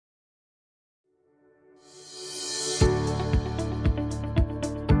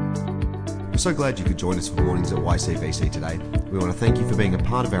so glad you could join us for the mornings at YCVC today. We want to thank you for being a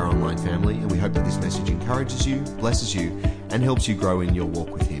part of our online family, and we hope that this message encourages you, blesses you, and helps you grow in your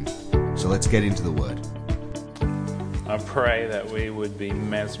walk with Him. So let's get into the Word. I pray that we would be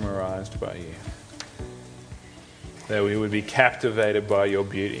mesmerized by you, that we would be captivated by your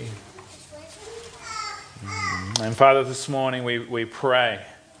beauty. And Father, this morning we pray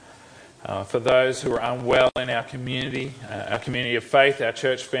for those who are unwell in our community of faith, our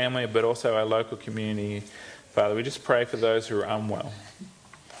church family, but also our local community. Father, we just pray for those who are unwell.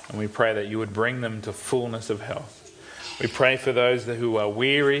 And we pray that you would bring them to fullness of health. We pray for those who are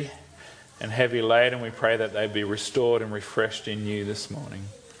weary and heavy laden. We pray that they be restored and refreshed in you this morning.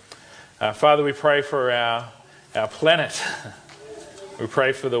 Father, we pray for our planet. We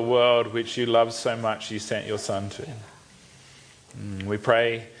pray for the world which you love so much you sent your Son to. We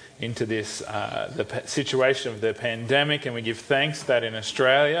pray into this the situation of the pandemic, and we give thanks that in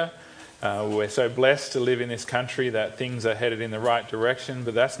Australia we're so blessed to live in this country that things are headed in the right direction,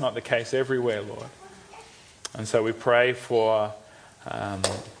 but that's not the case everywhere, Lord. And so we pray for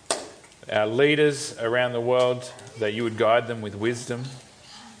our leaders around the world, that you would guide them with wisdom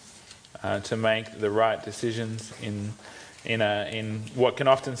to make the right decisions in what can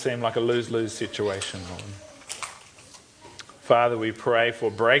often seem like a lose-lose situation, Lord. Father, we pray for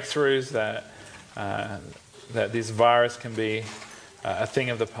breakthroughs, that this virus can be a thing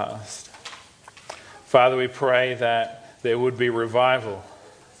of the past. Father, we pray that there would be revival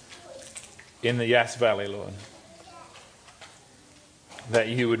in the Yass Valley, Lord. That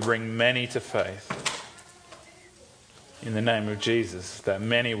you would bring many to faith in the name of Jesus, that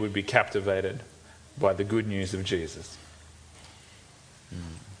many would be captivated by the good news of Jesus.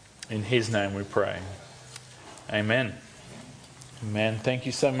 In his name we pray. Amen. Amen. Thank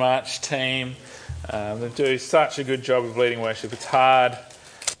you so much, team. They do such a good job of leading worship. It's hard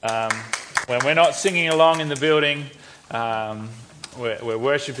when we're not singing along in the building. We're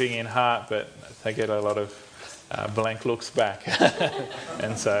worshipping in heart, but they get a lot of blank looks back.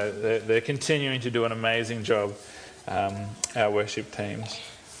 And so they're continuing to do an amazing job, our worship teams.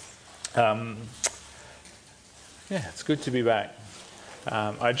 It's good to be back.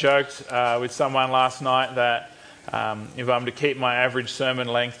 I joked with someone last night that if I'm to keep my average sermon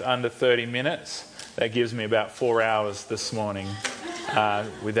length under 30 minutes, that gives me about 4 hours this morning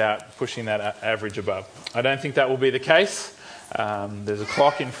without pushing that average above. I don't think that will be the case. There's a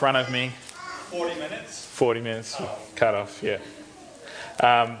clock in front of me. 40 minutes? 40 minutes, cut off, yeah.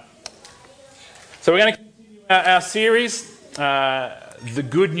 So we're going to continue our series, The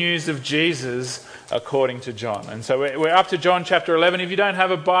Good News of Jesus according to John. And so we're up to John chapter 11. If you don't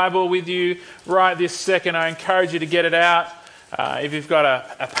have a Bible with you right this second, I encourage you to get it out. If you've got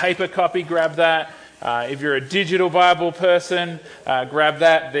a paper copy, grab that. If you're a digital Bible person, grab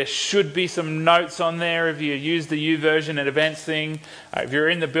that. There should be some notes on there if you use the YouVersion at events thing. If you're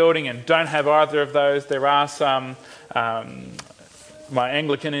in the building and don't have either of those, there are some. My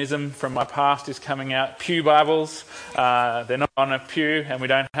Anglicanism from my past is coming out. Pew Bibles. They're not on a pew, and we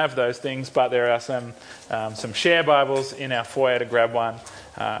don't have those things, but there are some share Bibles in our foyer to grab one.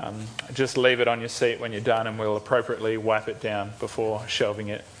 Just leave it on your seat when you're done, and we'll appropriately wipe it down before shelving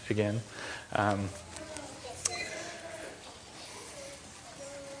it again. So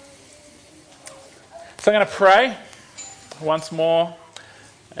I'm going to pray once more,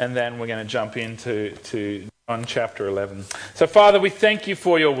 and then we're going to jump into John chapter 11. So Father, we thank you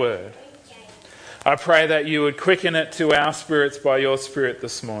for your word. I pray that you would quicken it to our spirits by your Spirit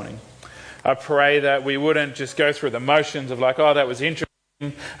this morning. I pray that we wouldn't just go through the motions of like, oh, that was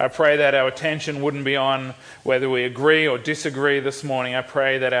interesting. I pray that our attention wouldn't be on whether we agree or disagree this morning. I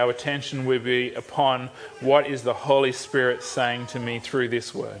pray that our attention would be upon what is the Holy Spirit saying to me through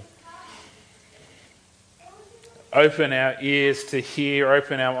this word. Open our ears to hear,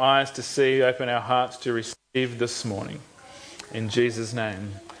 open our eyes to see, open our hearts to receive this morning. In Jesus'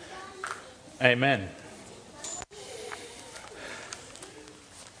 name, amen.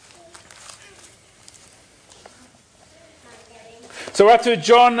 So we're up to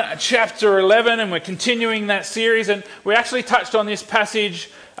John chapter 11, and we're continuing that series, and we actually touched on this passage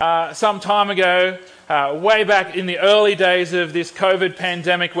some time ago, way back in the early days of this COVID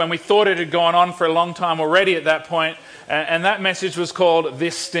pandemic, when we thought it had gone on for a long time already at that point, and that message was called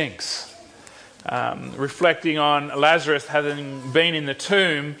This Stinks, reflecting on Lazarus having been in the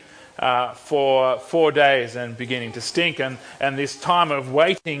tomb for 4 days and beginning to stink, and this time of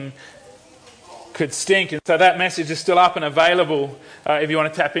waiting could stink. And so that message is still up and available if you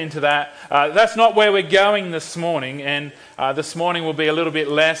want to tap into that. That's not where we're going this morning, and this morning will be a little bit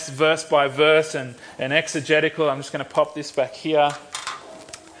less verse by verse and exegetical. I'm just going to pop this back here.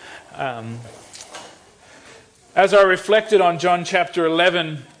 As I reflected on John chapter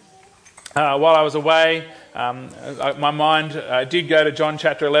 11 while I was away, my mind did go to John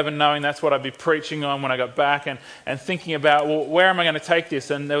chapter 11, knowing that's what I'd be preaching on when I got back, and thinking about, well, where am I going to take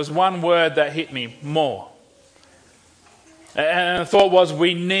this? And there was one word that hit me: more. And the thought was,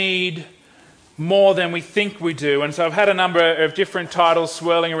 we need more than we think we do. And so I've had a number of different titles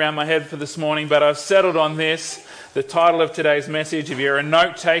swirling around my head for this morning, but I've settled on this. The title of today's message, if you're a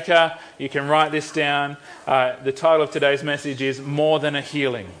note taker, you can write this down. The title of today's message is More Than a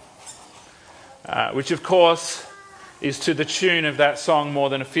Healing, which of course is to the tune of that song, More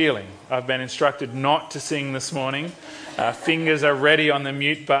Than a Feeling. I've been instructed not to sing this morning. Fingers are ready on the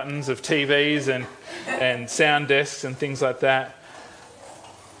mute buttons of TVs and sound desks and things like that.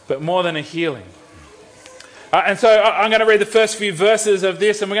 But more than a healing. And so I'm going to read the first few verses of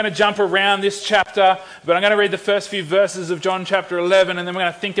this, and we're going to jump around this chapter, but I'm going to read the first few verses of John chapter 11, and then we're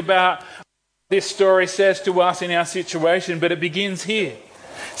going to think about what this story says to us in our situation. But it begins here.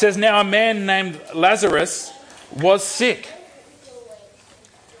 It says, "Now a man named Lazarus was sick.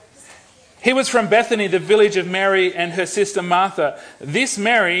 He was from Bethany, the village of Mary and her sister Martha. This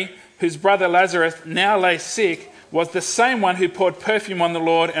Mary, whose brother Lazarus now lay sick, was the same one who poured perfume on the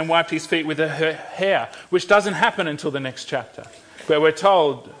Lord and wiped his feet with her hair," which doesn't happen until the next chapter, where we're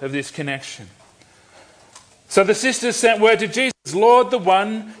told of this connection. "So the sisters sent word to Jesus, 'Lord, the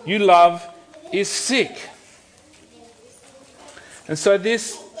one you love is sick.'" And so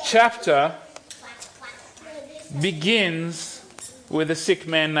this chapter begins with a sick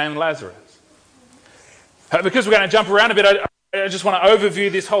man named Lazarus. Because we're going to jump around a bit, I just want to overview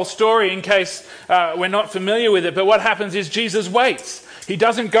this whole story in case we're not familiar with it. But what happens is Jesus waits. He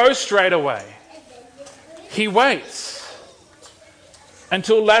doesn't go straight away. He waits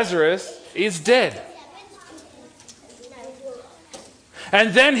until Lazarus is dead.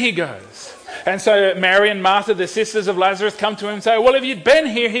 And then he goes. And so Mary and Martha, the sisters of Lazarus, come to him and say, "Well, if you'd been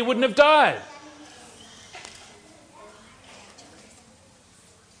here, he wouldn't have died."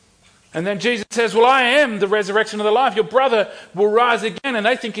 And then Jesus says, "Well, I am the resurrection of the life. Your brother will rise again." And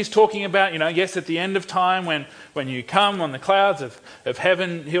they think he's talking about, yes, at the end of time when you come on the clouds of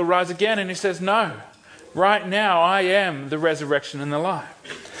heaven, he'll rise again. And he says, "No, right now I am the resurrection and the life."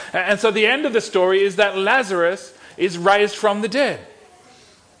 And so the end of the story is that Lazarus is raised from the dead.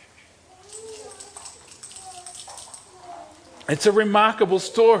 It's a remarkable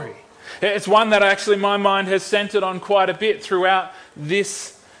story. It's one that actually my mind has centered on quite a bit throughout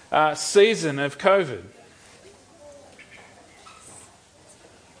this season of COVID.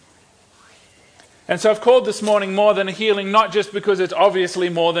 And so I've called this morning More Than a Healing, not just because it's obviously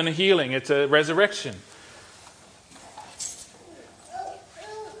more than a healing, it's a resurrection.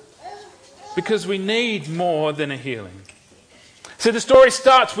 Because we need more than a healing. So the story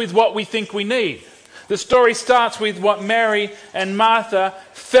starts with what we think we need. The story starts with what Mary and Martha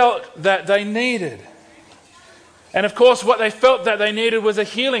felt that they needed. And of course, what they felt that they needed was a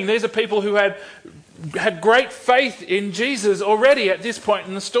healing. These are people who had great faith in Jesus already at this point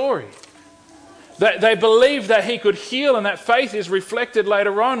in the story. They believed that he could heal, and that faith is reflected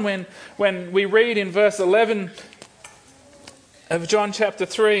later on when we read in verse 11 of John chapter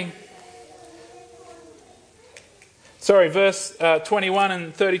 3. Verse 21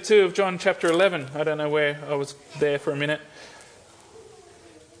 and 32 of John chapter 11. I don't know where I was there for a minute.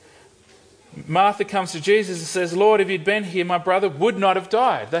 Martha comes to Jesus and says, "Lord, if you'd been here, my brother would not have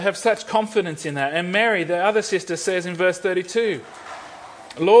died." They have such confidence in that. And Mary, the other sister, says in verse 32,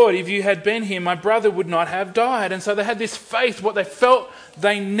 "Lord, if you had been here, my brother would not have died." And so they had this faith. What they felt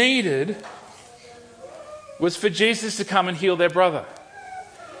they needed was for Jesus to come and heal their brother.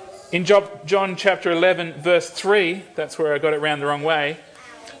 In John chapter 11, verse 3, that's where I got it round the wrong way,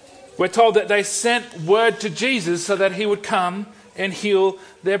 we're told that they sent word to Jesus so that he would come and heal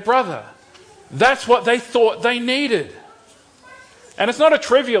their brother. That's what they thought they needed. And it's not a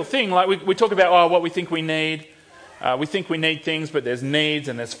trivial thing. Like we talk about, what we think we need. We think we need things, but there's needs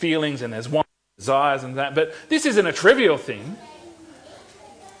and there's feelings and there's wants, desires and that. But this isn't a trivial thing.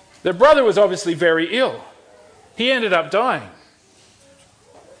 Their brother was obviously very ill. He ended up dying.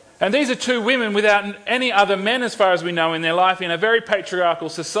 And these are two women without any other men, as far as we know, in their life, in a very patriarchal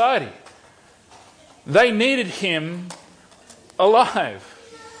society. They needed him alive.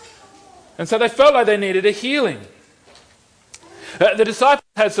 And so they felt like they needed a healing. The disciples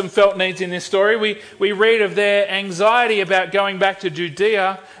had some felt needs in this story. We read of their anxiety about going back to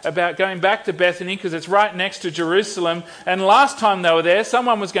Judea, about going back to Bethany, because it's right next to Jerusalem. And last time they were there,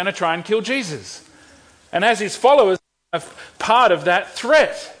 someone was going to try and kill Jesus. And as his followers, part of that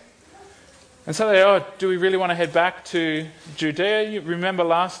threat. And so they, do we really want to head back to Judea? You remember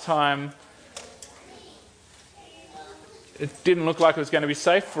last time it didn't look like it was going to be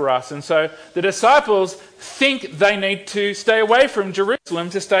safe for us. And so the disciples think they need to stay away from Jerusalem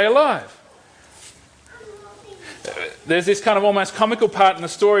to stay alive. There's this kind of almost comical part in the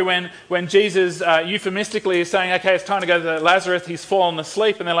story when Jesus euphemistically is saying, okay, it's time to go to Lazarus, he's fallen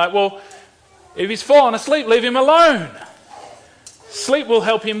asleep. And they're like, well, if he's fallen asleep, leave him alone. Sleep will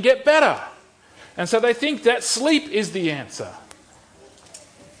help him get better. And so they think that sleep is the answer.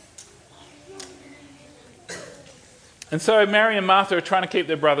 And so Mary and Martha are trying to keep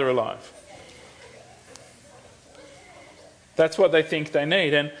their brother alive. That's what they think they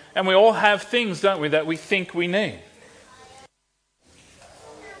need. And we all have things, don't we, that we think we need.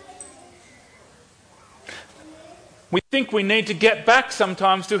 We think we need to get back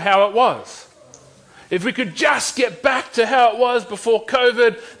sometimes to how it was. If we could just get back to how it was before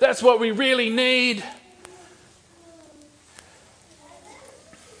COVID, that's what we really need.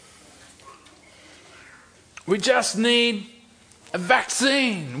 We just need a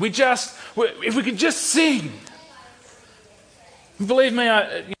vaccine. If we could just sing. Believe me,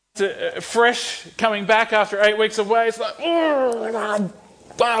 it's fresh coming back after 8 weeks away. It's like,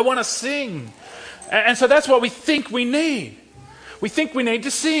 I want to sing. And so that's what we think we need. We think we need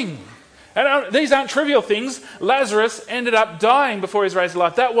to sing. And these aren't trivial things. Lazarus ended up dying before he was raised to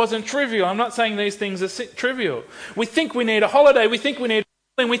life. That wasn't trivial. I'm not saying these things are trivial. We think we need a holiday. We think we need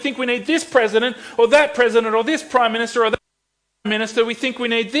we think we need this president or that president or this prime minister or that prime minister. We think we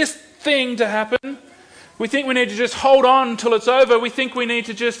need this thing to happen. We think we need to just hold on till it's over. We think we need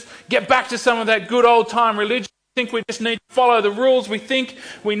to just get back to some of that good old time religion. We think we just need to follow the rules. We think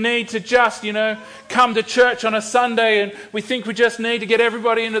we need to just, come to church on a Sunday, and we think we just need to get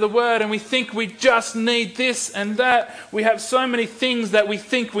everybody into the Word, and we think we just need this and that. We have so many things that we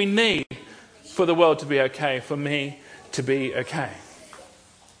think we need for the world to be okay, for me to be okay.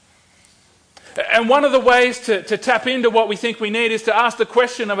 And one of the ways to tap into what we think we need is to ask the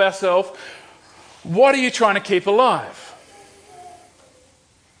question of ourselves, what are you trying to keep alive?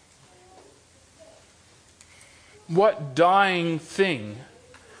 What dying thing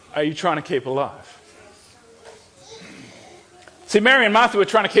are you trying to keep alive? See, Mary and Martha were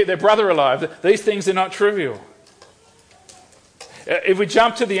trying to keep their brother alive. These things are not trivial. If we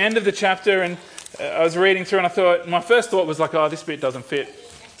jump to the end of the chapter, and I was reading through and I thought, my first thought was like, this bit doesn't fit.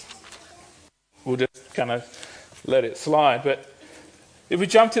 We'll just kind of let it slide. But if we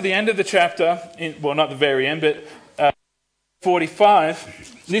jump to the end of the chapter, not the very end, but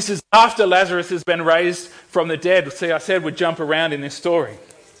 45, this is after Lazarus has been raised from the dead. See, I said we'd jump around in this story.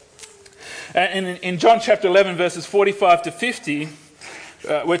 And in John chapter 11, verses 45 to 50,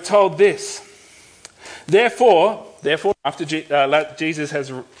 we're told this. Therefore, after Jesus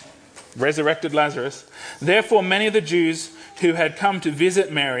has resurrected Lazarus, therefore many of the Jews who had come to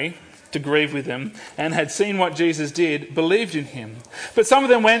visit Mary to grieve with him and had seen what Jesus did believed in him. But some of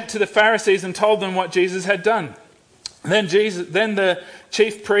them went to the Pharisees and told them what Jesus had done. Then the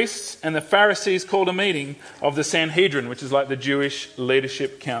chief priests and the Pharisees called a meeting of the Sanhedrin, which is like the Jewish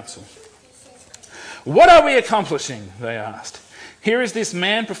leadership council. What are we accomplishing? They asked. Here is this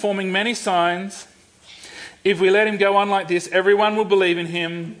man performing many signs. If we let him go on like this, everyone will believe in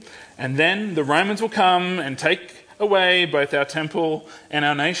him, and then the Romans will come and take away both our temple and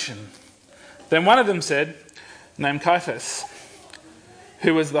our nation. Then one of them said, named Caiaphas,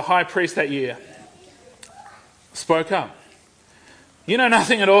 who was the high priest that year, spoke up. You know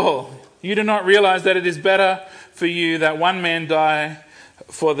nothing at all. You do not realize that it is better for you that one man die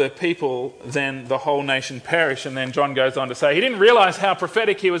for the people than the whole nation perish. And then John goes on to say he didn't realize how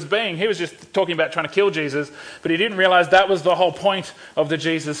prophetic he was being. He was just talking about trying to kill Jesus, but he didn't realize that was the whole point of the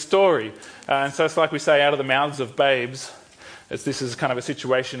Jesus story. And so it's like we say, out of the mouths of babes. This is kind of a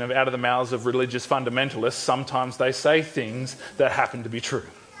situation of out of the mouths of religious fundamentalists. Sometimes they say things that happen to be true.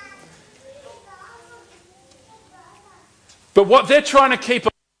 But what they're trying to keep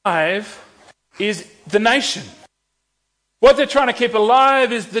alive is the nation. What they're trying to keep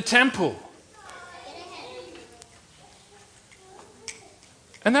alive is the temple.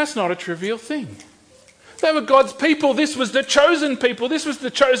 And that's not a trivial thing. They were God's people. This was the chosen people. This was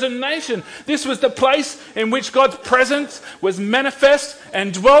the chosen nation. This was the place in which God's presence was manifest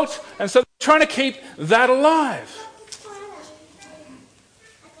and dwelt. And so they're trying to keep that alive.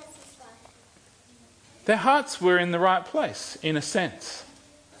 Their hearts were in the right place, in a sense.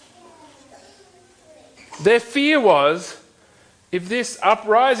 Their fear was, if this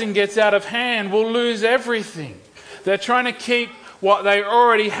uprising gets out of hand, we'll lose everything. They're trying to keep what they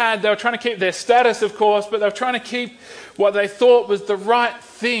already had. They were trying to keep their status, of course, but they were trying to keep what they thought was the right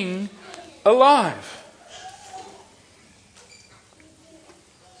thing alive.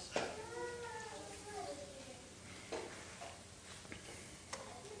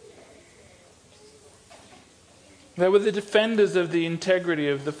 They were the defenders of the integrity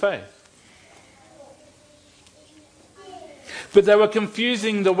of the faith. But they were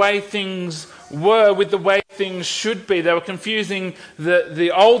confusing the way things were with the way things should be. They were confusing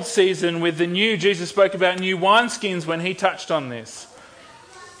the old season with the new. Jesus spoke about new wineskins when he touched on this.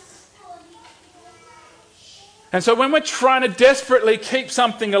 And so when we're trying to desperately keep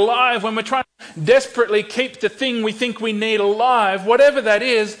something alive, when we're trying to desperately keep the thing we think we need alive, whatever that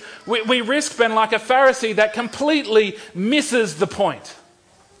is, we risk being like a Pharisee that completely misses the point.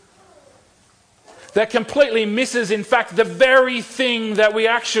 That completely misses, in fact, the very thing that we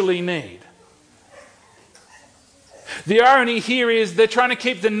actually need. The irony here is they're trying to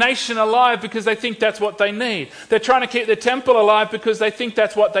keep the nation alive because they think that's what they need. They're trying to keep the temple alive because they think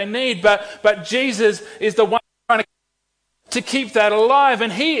that's what they need. But Jesus is the one trying to keep that alive,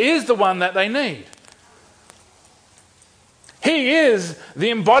 and he is the one that they need. He is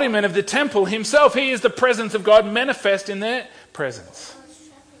the embodiment of the temple himself. He is the presence of God manifest in their presence.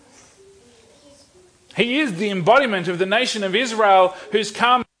 He is the embodiment of the nation of Israel who's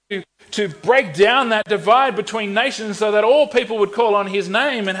come to break down that divide between nations so that all people would call on his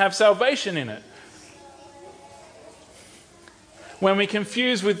name and have salvation in it. When we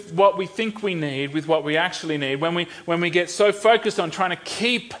confuse with what we think we need with what we actually need, when we get so focused on trying to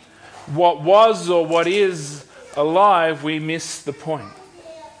keep what was or what is alive, we miss the point.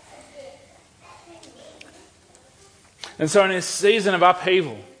 And so in this season of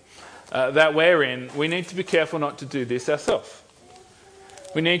upheaval that we're in, we need to be careful not to do this ourselves.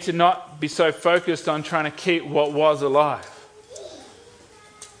 We need to not be so focused on trying to keep what was alive,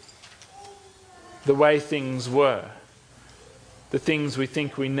 the way things were, the things we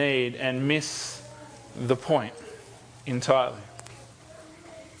think we need, and miss the point entirely.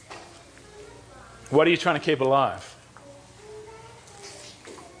 What are you trying to keep alive?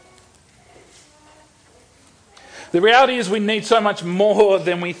 The reality is we need so much more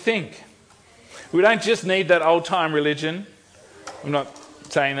than we think. We don't just need that old-time religion. I'm not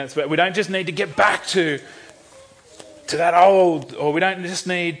saying that's bad. We don't just need to get back to that old, or we don't just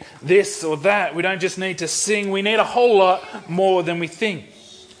need this or that. We don't just need to sing. We need a whole lot more than we think.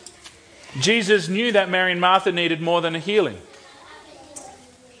 Jesus knew that Mary and Martha needed more than a healing.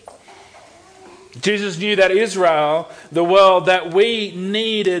 Jesus knew that Israel, the world, that we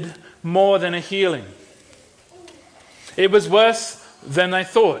needed more than a healing. It was worse than they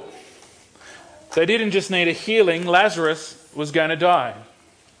thought. They didn't just need a healing. Lazarus was going to die.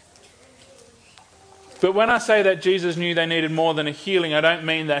 But when I say that Jesus knew they needed more than a healing, I don't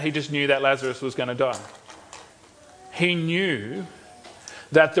mean that he just knew that Lazarus was going to die. He knew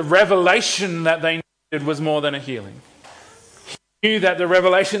that the revelation that they needed was more than a healing. He knew that the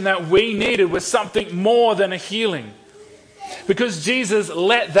revelation that we needed was something more than a healing. Because Jesus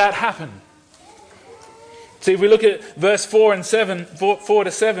let that happen. See, if we look at verse 4 to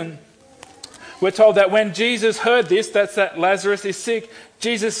 7, we're told that when Jesus heard this, that's that Lazarus is sick,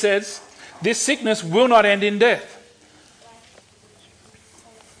 Jesus says, this sickness will not end in death.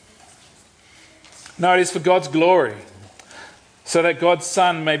 No, it is for God's glory, so that God's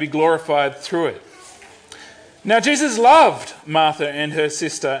Son may be glorified through it. Now, Jesus loved Martha and her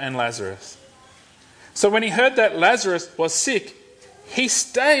sister and Lazarus. So when he heard that Lazarus was sick, he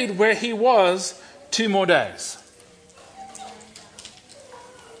stayed where he was 2 more days.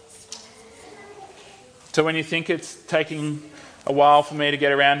 So when you think it's taking a while for me to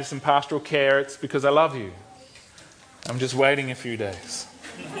get around to some pastoral care, it's because I love you. I'm just waiting a few days.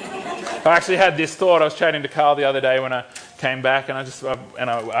 I actually had this thought. I was chatting to Carl the other day when I came back, and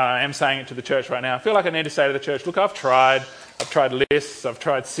I am saying it to the church right now. I feel like I need to say to the church, look, I've tried lists, I've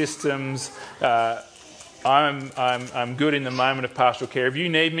tried systems. I'm good in the moment of pastoral care. If you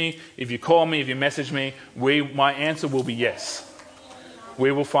need me, if you call me, if you message me, my answer will be yes.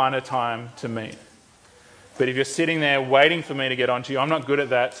 We will find a time to meet. But if you're sitting there waiting for me to get onto you, I'm not good at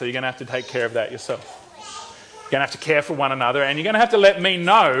that, so you're going to have to take care of that yourself. You're going to have to care for one another, and you're going to have to let me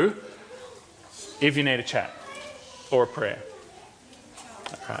know if you need a chat or a prayer.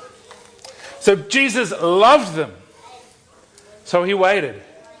 All right. So Jesus loved them, so he waited.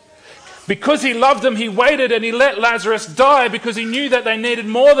 Because he loved them, he waited, and he let Lazarus die because he knew that they needed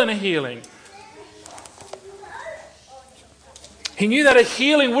more than a healing. He knew that a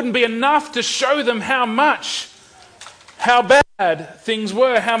healing wouldn't be enough to show them how bad things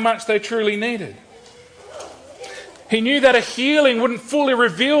were, how much they truly needed. He knew that a healing wouldn't fully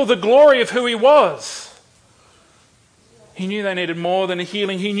reveal the glory of who he was. He knew they needed more than a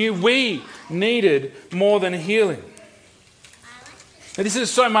healing. He knew we needed more than a healing. And this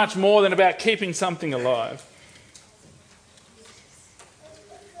is so much more than about keeping something alive.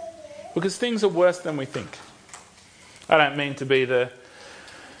 Because things are worse than we think. I don't mean to be the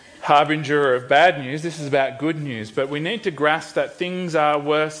harbinger of bad news. This is about good news. But we need to grasp that things are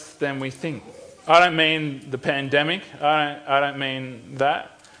worse than we think. I don't mean the pandemic. I don't mean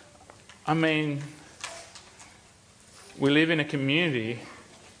that. I mean, we live in a community.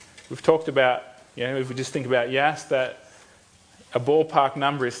 We've talked about, if we just think about Yass, that a ballpark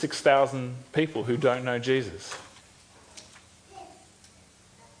number is 6,000 people who don't know Jesus.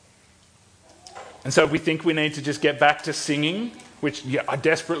 And so we think we need to just get back to singing, which I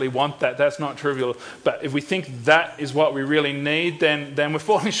desperately want that. That's not trivial. But if we think that is what we really need, then we're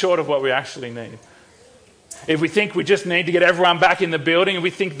falling short of what we actually need. If we think we just need to get everyone back in the building, if we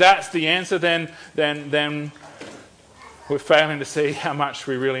think that's the answer, then we're failing to see how much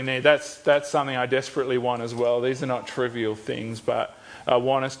we really need. That's something I desperately want as well. These are not trivial things, but I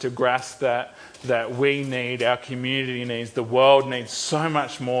want us to grasp that we need, our community needs, the world needs so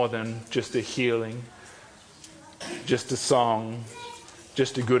much more than just a healing, just a song,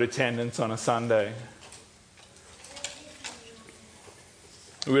 just a good attendance on a Sunday.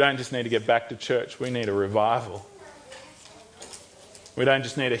 We don't just need to get back to church, we need a revival. We don't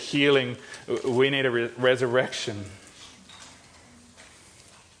just need a healing, we need a resurrection.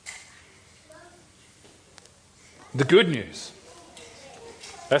 The good news.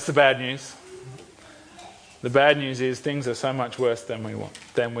 That's the bad news. The bad news is things are so much worse than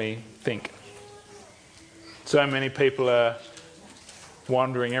we think. So many people are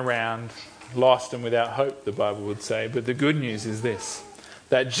wandering around, lost and without hope, the Bible would say. But the good news is this,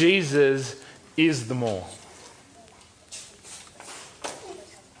 that Jesus is the more.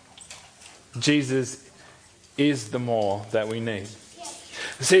 Jesus is the more that we need.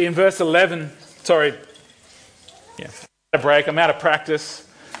 See, in verse 11, a break. I'm out of practice.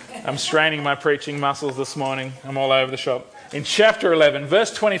 I'm straining my preaching muscles this morning. I'm all over the shop. In chapter 11,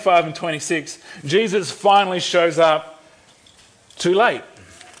 verse 25 and 26, Jesus finally shows up too late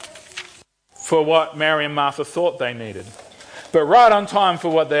for what Mary and Martha thought they needed, but right on time for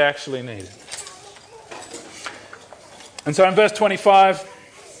what they actually needed. And so in verse 25,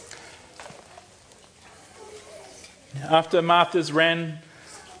 after Martha's ran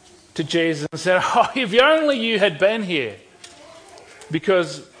to Jesus and said, "Oh, if only you had been here,"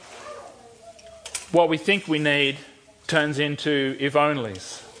 because what we think we need turns into if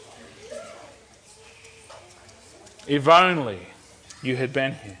onlys. If only you had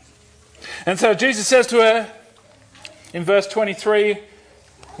been here. And so Jesus says to her in verse 23,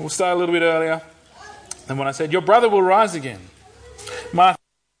 we'll start a little bit earlier than when I said, "Your brother will rise again." Martha,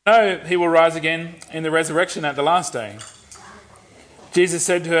 "No, he will rise again in the resurrection at the last day." Jesus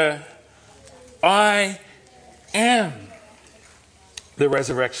said to her, "I am the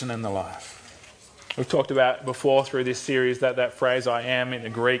resurrection and the life." We've talked about before through this series that phrase "I am" in the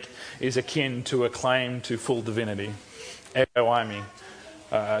Greek is akin to a claim to full divinity. Ego eimi.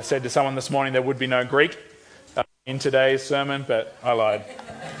 I said to someone this morning there would be no Greek in today's sermon, but I lied.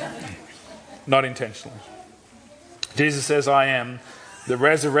 Not intentionally. Jesus says, "I am the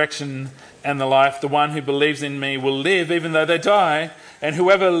resurrection and the life. The one who believes in me will live even though they die, and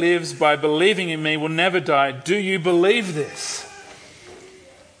whoever lives by believing in me will never die." Do you believe this?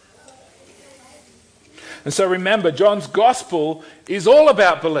 And so remember, John's gospel is all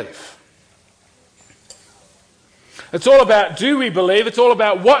about belief. It's all about do we believe? It's all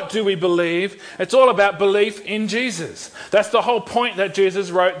about what do we believe? It's all about belief in Jesus. That's the whole point that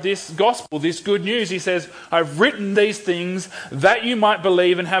Jesus wrote this gospel, this good news. He says, "I've written these things that you might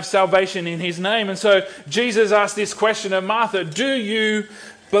believe and have salvation in his name." And so Jesus asked this question of Martha, do you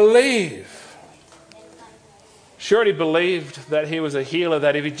believe? She already believed that he was a healer,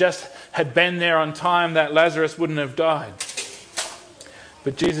 that if he just had been there on time, that Lazarus wouldn't have died.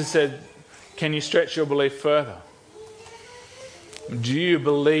 But Jesus said, can you stretch your belief further? Do you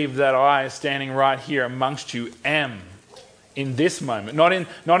believe that I, standing right here amongst you, am in this moment? Not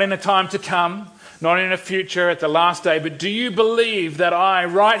in a time to come, not in a future at the last day, but do you believe that I,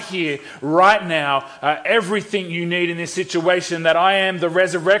 right here, right now, everything you need in this situation, that I am the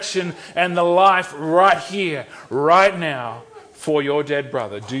resurrection and the life right here, right now, for your dead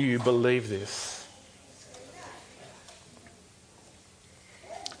brother? Do you believe this?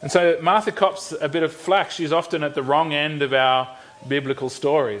 And so Martha cops a bit of flack. She's often at the wrong end of our biblical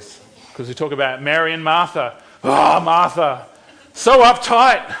stories, because we talk about Mary and Martha. Oh, Martha, so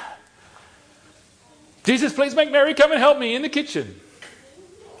uptight. Jesus, please make Mary come and help me in the kitchen.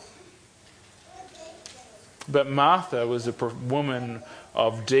 But Martha was a woman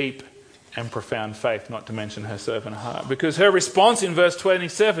of deep and profound faith, not to mention her servant heart. Because her response in verse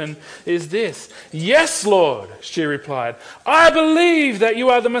 27 is this: "Yes, Lord," she replied, "I believe that you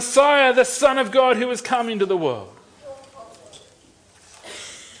are the Messiah, the Son of God who has come into the world."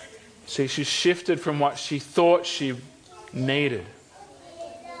 See, she shifted from what she thought she needed,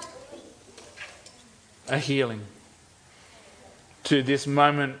 a healing, to this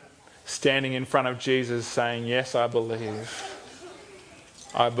moment standing in front of Jesus saying, "Yes, I believe.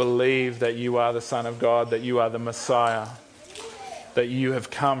 I believe that you are the Son of God, that you are the Messiah, that you have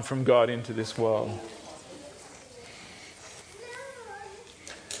come from God into this world."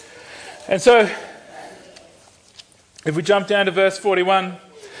 And so, if we jump down to verse 41,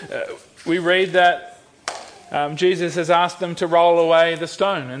 we read that Jesus has asked them to roll away the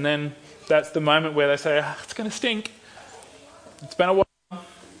stone. And then that's the moment where they say, "It's going to stink. It's been a while."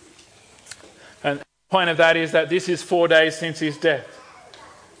 And the point of that is that this is 4 days since his death.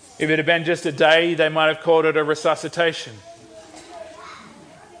 If it had been just a day, they might have called it a resuscitation.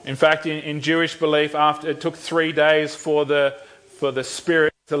 In fact, in Jewish belief, it took 3 days for the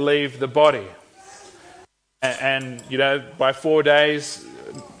spirit to leave the body. And by 4 days,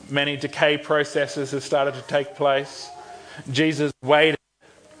 many decay processes have started to take place. Jesus waited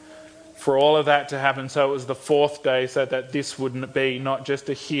for all of that to happen, so it was the 4th day, so that this wouldn't be not just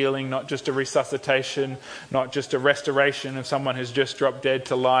a healing, not just a resuscitation, not just a restoration of someone who's just dropped dead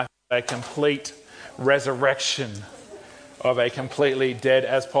to life, a complete resurrection of a completely dead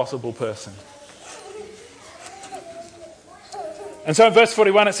as possible person. And so in verse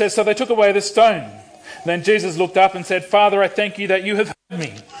 41 it says, "So they took away the stone. Then Jesus looked up and said, 'Father, I thank you that you have heard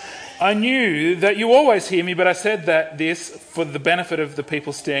me. I knew that you always hear me, but I said this for the benefit of the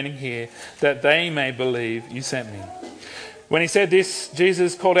people standing here, that they may believe you sent me.' When he said this,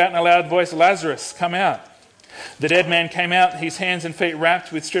 Jesus called out in a loud voice, 'Lazarus, come out.' The dead man came out, his hands and feet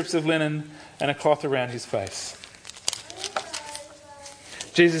wrapped with strips of linen and a cloth around his face.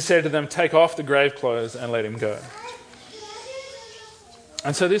 Jesus said to them, 'Take off the grave clothes and let him go.'"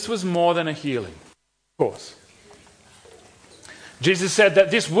 And so this was more than a healing, of course. Jesus said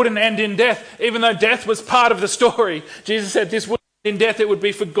that this wouldn't end in death, even though death was part of the story. Jesus said this wouldn't end in death, it would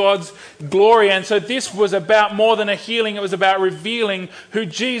be for God's glory. And so this was about more than a healing, it was about revealing who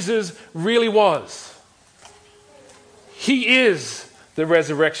Jesus really was. He is the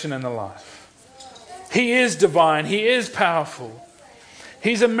resurrection and the life. He is divine, he is powerful.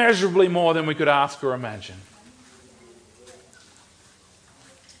 He's immeasurably more than we could ask or imagine.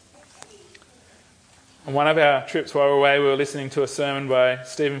 On one of our trips while we were away, we were listening to a sermon by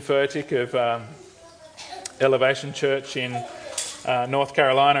Stephen Furtick of Elevation Church in North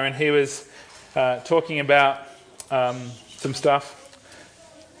Carolina, and he was talking about some stuff.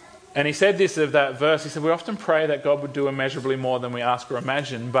 And he said this of that verse, he said, we often pray that God would do immeasurably more than we ask or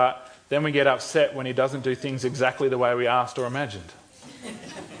imagine, but then we get upset when he doesn't do things exactly the way we asked or imagined.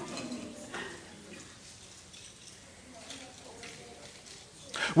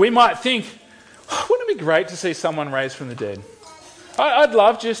 We might think, wouldn't it be great to see someone raised from the dead? I'd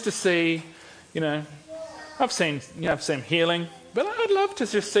love just to see, I've seen healing, but I'd love to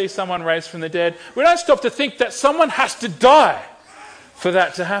just see someone raised from the dead. We don't stop to think that someone has to die for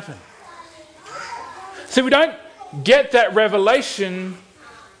that to happen. So we don't get that revelation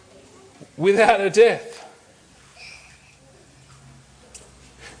without a death.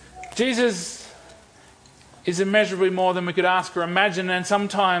 Jesus is immeasurably more than we could ask or imagine, and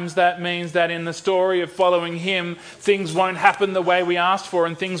sometimes that means that in the story of following him, things won't happen the way we asked for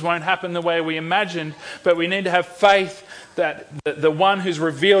and things won't happen the way we imagined, but we need to have faith that the one who's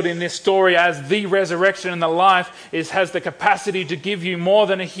revealed in this story as the resurrection and the life has the capacity to give you more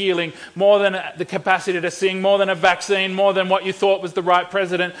than a healing, more than the capacity to sing, more than a vaccine, more than what you thought was the right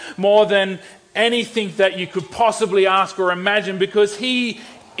president, more than anything that you could possibly ask or imagine, because he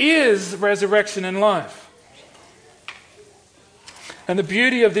is resurrection and life. And the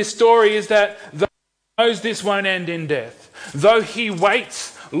beauty of this story is that though he knows this won't end in death, though he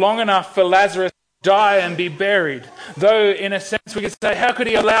waits long enough for Lazarus to die and be buried, though in a sense we could say, how could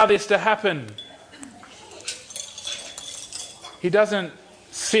he allow this to happen? He doesn't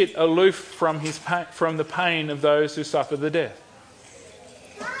sit aloof from the pain of those who suffer the death.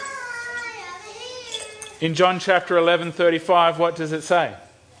 In John chapter 11:35, what does it say?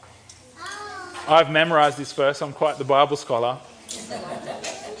 I've memorized this verse, I'm quite the Bible scholar. It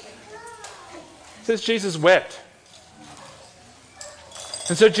says Jesus wept.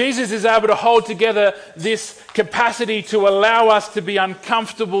 And so Jesus is able to hold together this capacity to allow us to be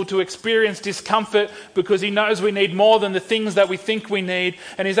uncomfortable, to experience discomfort, because he knows we need more than the things that we think we need.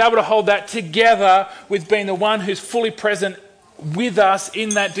 And he's able to hold that together with being the one who's fully present with us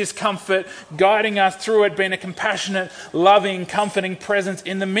in that discomfort, guiding us through it, being a compassionate, loving, comforting presence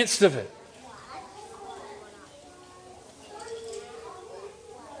in the midst of it.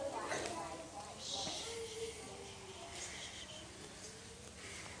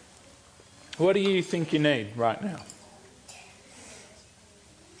 What do you think you need right now?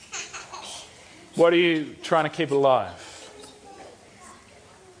 What are you trying to keep alive?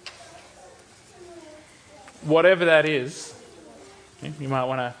 Whatever that is, you might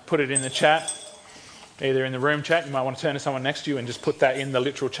want to put it in the chat, either in the room chat. You might want to turn to someone next to you and just put that in the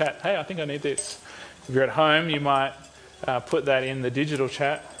literal chat. Hey, I think I need this. If you're at home, you might put that in the digital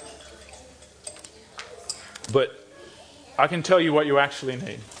chat. But I can tell you what you actually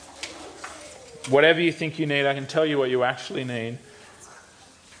need. Whatever you think you need, I can tell you what you actually need.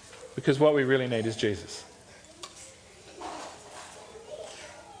 Because what we really need is Jesus.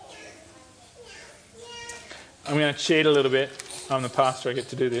 I'm going to cheat a little bit. I'm the pastor, I get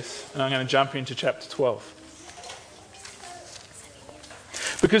to do this. And I'm going to jump into chapter 12.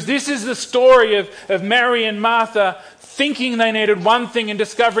 Because this is the story of Mary and Martha thinking they needed one thing and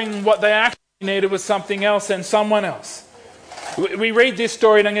discovering what they actually needed was something else and someone else. We read this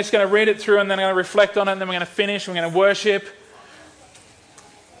story and I'm just going to read it through and then I'm going to reflect on it and then we're going to finish, we're going to worship.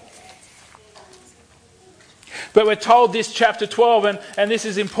 But we're told this chapter 12 and this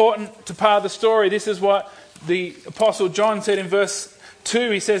is important to part of the story. This is what the Apostle John said in verse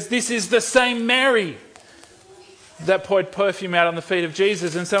 2. He says, this is the same Mary that poured perfume out on the feet of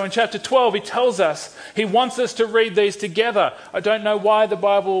Jesus. And so in chapter 12 he tells us, he wants us to read these together. I don't know why the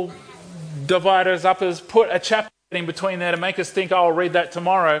Bible dividers uppers put a chapter in between there to make us think, oh, I'll read that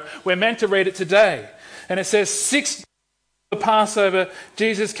tomorrow. We're meant to read it today. And it says, 6 days before the Passover,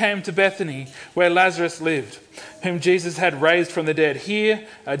 Jesus came to Bethany, where Lazarus lived, whom Jesus had raised from the dead. Here,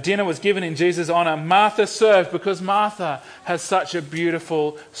 a dinner was given in Jesus' honor. Martha served, because Martha has such a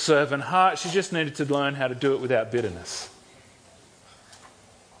beautiful servant heart. She just needed to learn how to do it without bitterness.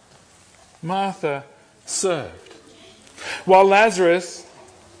 Martha served, while Lazarus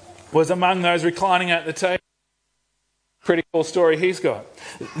was among those reclining at the table. Pretty cool story he's got.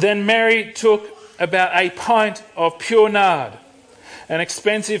 Then Mary took about a pint of pure nard, an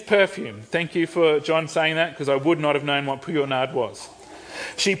expensive perfume. Thank you for John saying that, because I would not have known what pure nard was.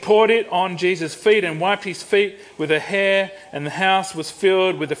 She poured it on Jesus' feet and wiped his feet with her hair, and the house was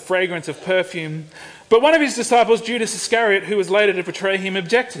filled with the fragrance of perfume. But one of his disciples, Judas Iscariot, who was later to betray him,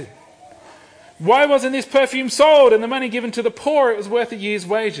 objected. Why wasn't this perfume sold and the money given to the poor? It was worth a year's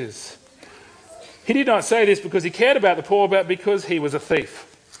wages. He did not say this because he cared about the poor, but because he was a thief.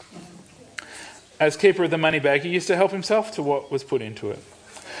 As keeper of the money bag, he used to help himself to what was put into it.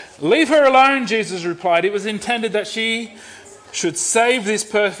 Leave her alone, Jesus replied. It was intended that she should save this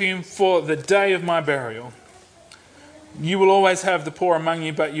perfume for the day of my burial. You will always have the poor among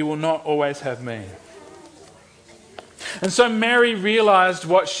you, but you will not always have me. And so Mary realized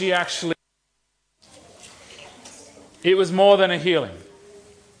what she actually did. It was more than a healing.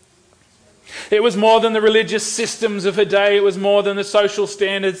 It was more than the religious systems of her day. It was more than the social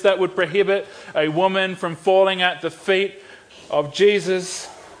standards that would prohibit a woman from falling at the feet of Jesus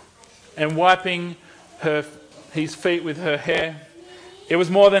and wiping his feet with her hair. It was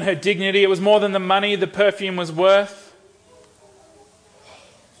more than her dignity. It was more than the money the perfume was worth.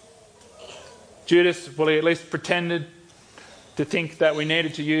 Judas, well, he at least pretended to think that we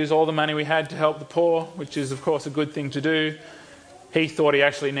needed to use all the money we had to help the poor, which is, of course, a good thing to do. He thought he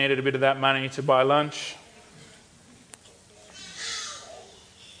actually needed a bit of that money to buy lunch.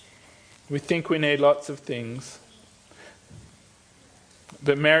 We think we need lots of things.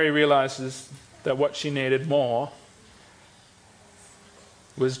 But Mary realizes that what she needed more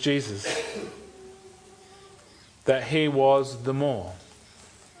was Jesus. That he was the more.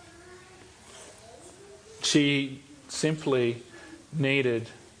 She simply needed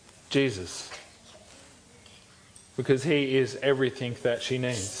Jesus. Because he is everything that she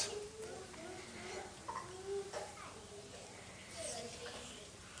needs.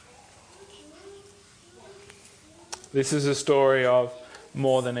 This is a story of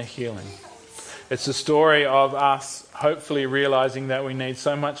more than a healing. It's a story of us hopefully realizing that we need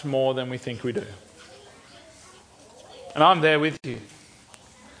so much more than we think we do. And I'm there with you.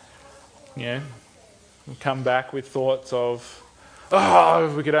 You know, we come back with thoughts of, oh,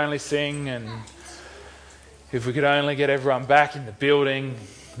 if we could only sing, and if we could only get everyone back in the building,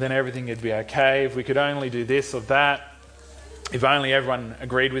 then everything would be okay. If we could only do this or that. If only everyone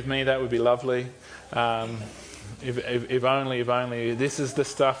agreed with me, that would be lovely. If only, this is the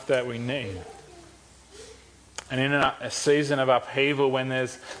stuff that we need. And in a season of upheaval, when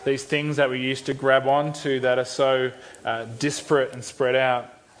there's these things that we used to grab onto that are so disparate and spread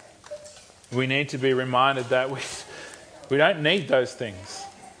out, we need to be reminded that we don't need those things.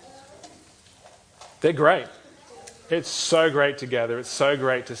 They're great. It's so great to gather. It's so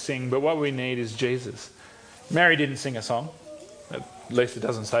great to sing. But what we need is Jesus. Mary didn't sing a song. At least it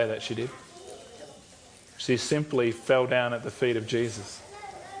doesn't say that she did. She simply fell down at the feet of Jesus.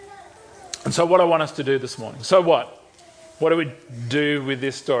 And so what I want us to do this morning. So what? What do we do with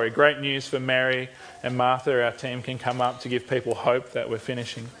this story? Great news for Mary and Martha. Our team can come up to give people hope that we're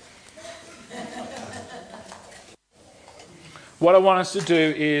finishing. What I want us to do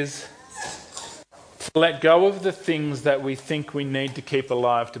is to let go of the things that we think we need to keep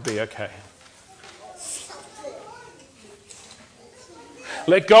alive to be okay.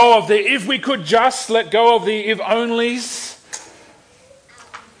 Let go of the if we could just, let go of the if onlys.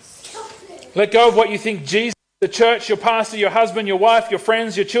 Let go of what you think Jesus, the church, your pastor, your husband, your wife, your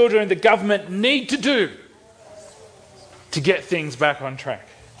friends, your children, the government need to do to get things back on track.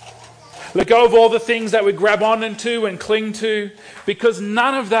 Let go of all the things that we grab onto and cling to, because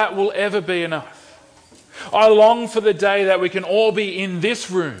none of that will ever be enough. I long for the day that we can all be in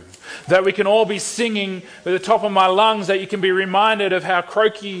this room, that we can all be singing at the top of my lungs, that you can be reminded of how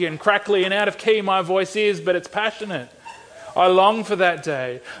croaky and crackly and out of key my voice is, but it's passionate. I long for that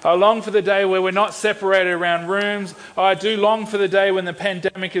day. I long for the day where we're not separated around rooms. I do long for the day when the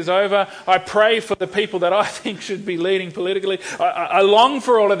pandemic is over. I pray for the people that I think should be leading politically. I long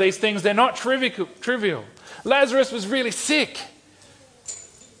for all of these things. They're not trivial. Lazarus was really sick.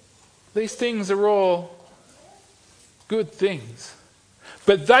 These things are all good things.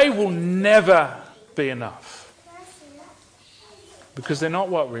 But they will never be enough. Because they're not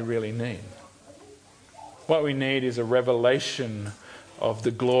what we really need. What we need is a revelation of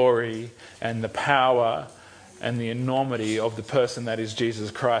the glory and the power and the enormity of the person that is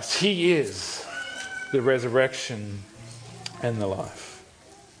Jesus Christ. He is the resurrection and the life.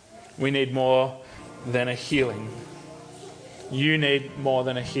 We need more than a healing. You need more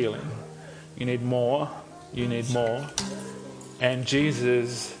than a healing. You need more. You need more. And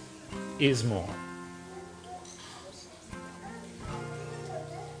Jesus is more.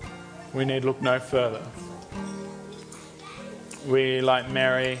 We need look no further. We, like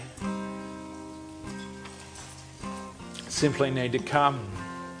Mary, simply need to come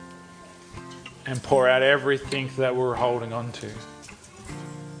and pour out everything that we're holding on to,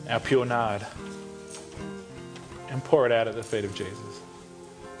 our pure nard, and pour it out at the feet of Jesus.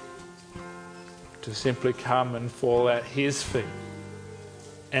 To simply come and fall at his feet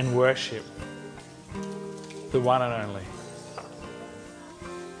and worship the one and only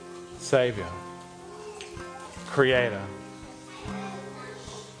Saviour, Creator,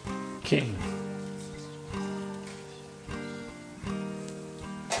 King.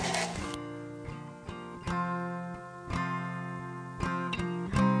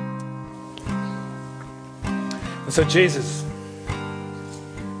 And so Jesus,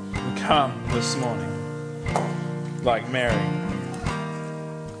 we come this morning like Mary.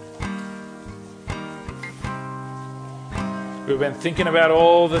 We've been thinking about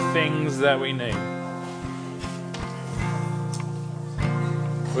all the things that we need.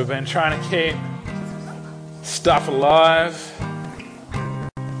 We've been trying to keep stuff alive.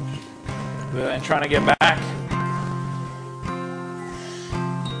 We've been trying to get back.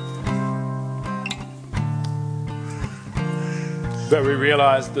 But we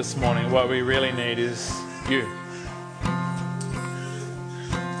realized this morning what we really need is you.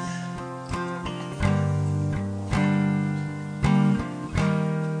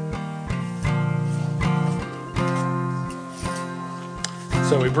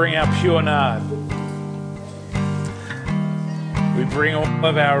 So we bring our pure nard. We bring all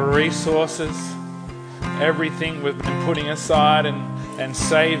of our resources, everything we've been putting aside and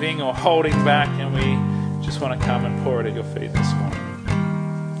saving or holding back, and we just want to come and pour it at your feet this morning.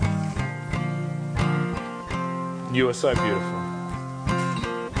 You are so beautiful.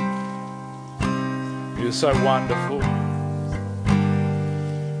 You are so wonderful.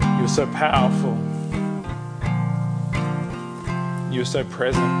 You are so powerful. You are so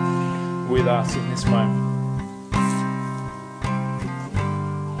present with us in this moment.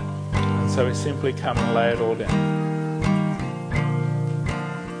 And so we simply come and lay it all down.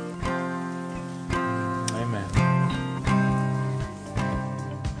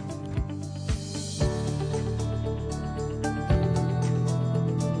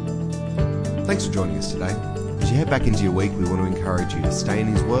 Thanks for joining us today. As you head back into your week, we want to encourage you to stay in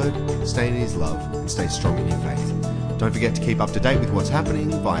His Word, stay in His love, and stay strong in your faith. Don't forget to keep up to date with what's happening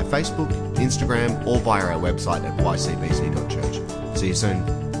via Facebook, Instagram, or via our website at ycbc.church. See you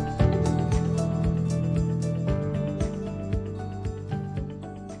soon.